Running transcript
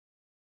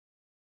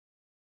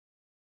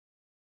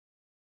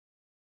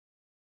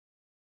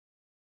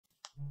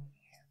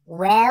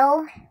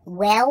Well,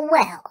 well,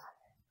 well,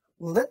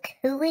 look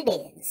who it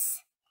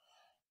is.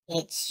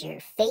 It's your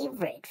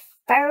favorite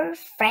fur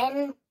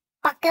friend,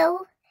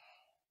 Bucco,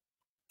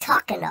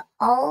 talking to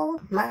all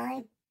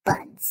my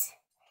buds.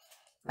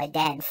 My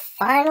dad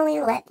finally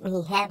let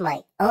me have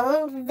my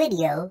own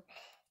video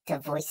to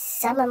voice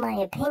some of my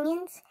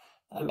opinions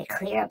and to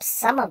clear up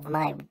some of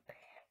my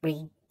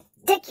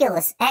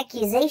ridiculous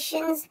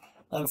accusations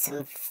and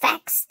some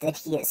facts that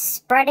he is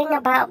spreading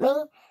about me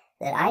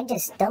that I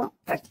just don't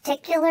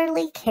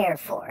particularly care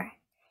for.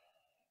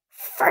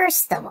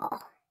 First of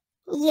all,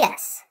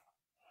 yes,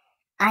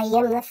 I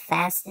am the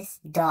fastest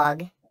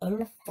dog in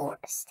the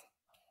forest.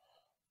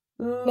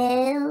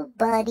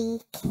 Nobody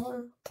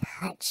can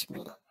touch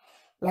me,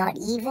 not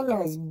even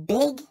those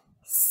big,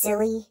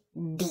 silly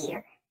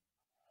deer.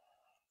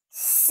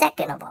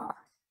 Second of all,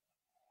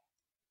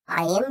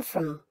 I am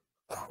from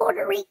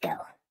Puerto Rico.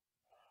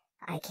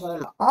 I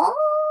came all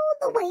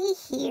the way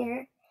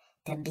here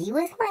to be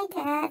with my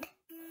dad.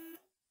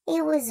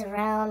 It was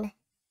around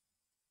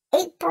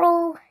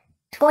April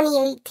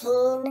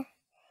 2018.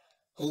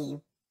 He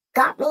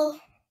got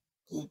me,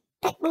 he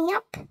picked me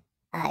up,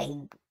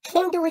 I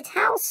came to his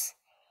house,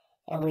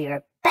 and we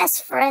were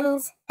best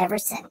friends ever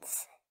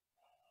since.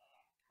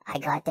 I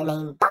got the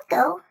name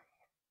Bucco,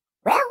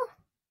 well,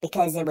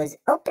 because it was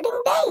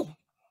opening day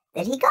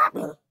that he got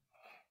me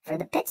for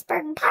the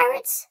Pittsburgh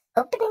Pirates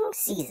opening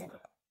season.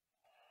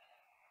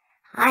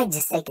 I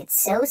just think it's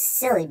so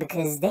silly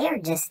because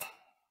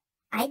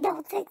I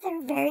don't think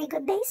they're a very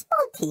good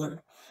baseball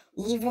team.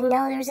 Even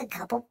though there's a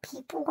couple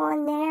people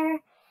on there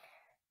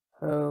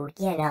who,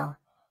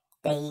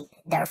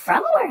 they're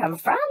from where I'm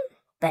from,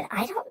 but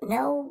I don't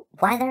know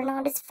why they're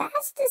not as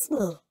fast as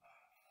me.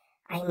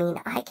 I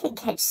mean, I could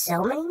catch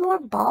so many more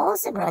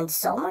balls and run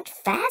so much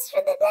faster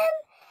than them.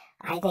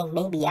 I think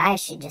maybe I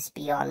should just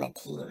be on the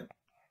team.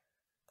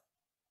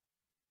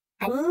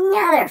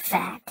 Another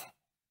fact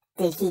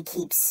that he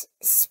keeps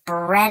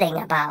spreading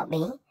about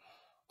me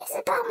is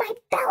about my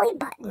belly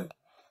button.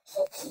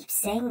 He keeps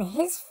saying that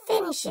his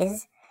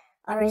finishes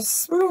are as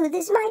smooth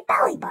as my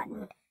belly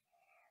button.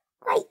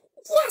 Why,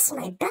 yes,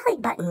 my belly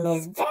button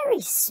is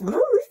very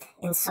smooth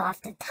and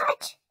soft to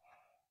touch,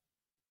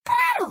 but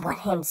I don't want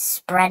him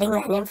spreading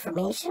that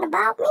information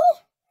about me.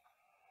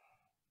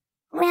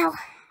 Well,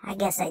 I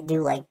guess I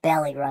do like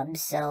belly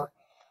rubs, so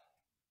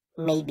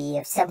maybe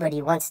if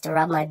somebody wants to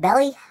rub my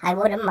belly, I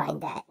wouldn't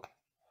mind that.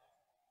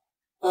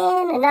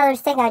 And another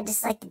thing I'd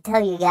just like to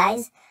tell you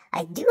guys,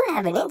 I do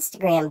have an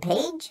Instagram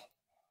page.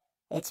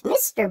 It's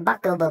Mr.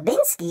 Bucco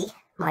Babinski,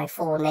 my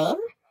full name.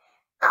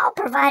 I'll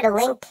provide a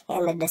link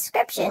in the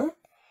description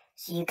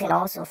so you can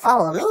also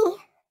follow me.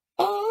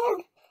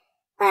 And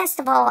last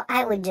of all,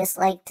 I would just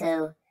like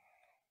to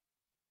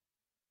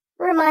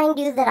remind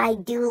you that I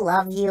do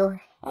love you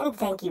and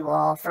thank you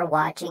all for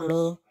watching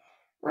me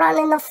run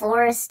in the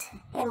forest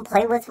and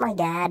play with my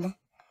dad.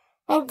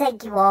 And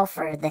thank you all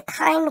for the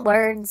kind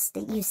words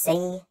that you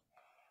say.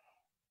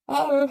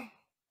 And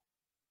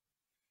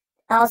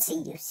I'll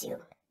see you soon.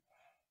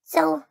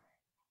 So,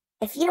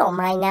 if you don't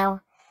mind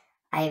now,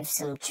 I have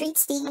some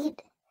treats to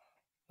eat,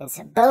 and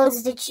some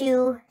bones to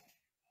chew,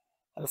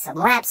 and some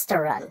laps to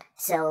run.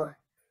 So,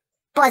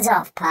 buzz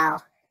off,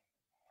 pal.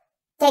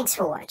 Thanks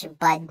for watching,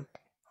 bud.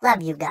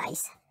 Love you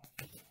guys.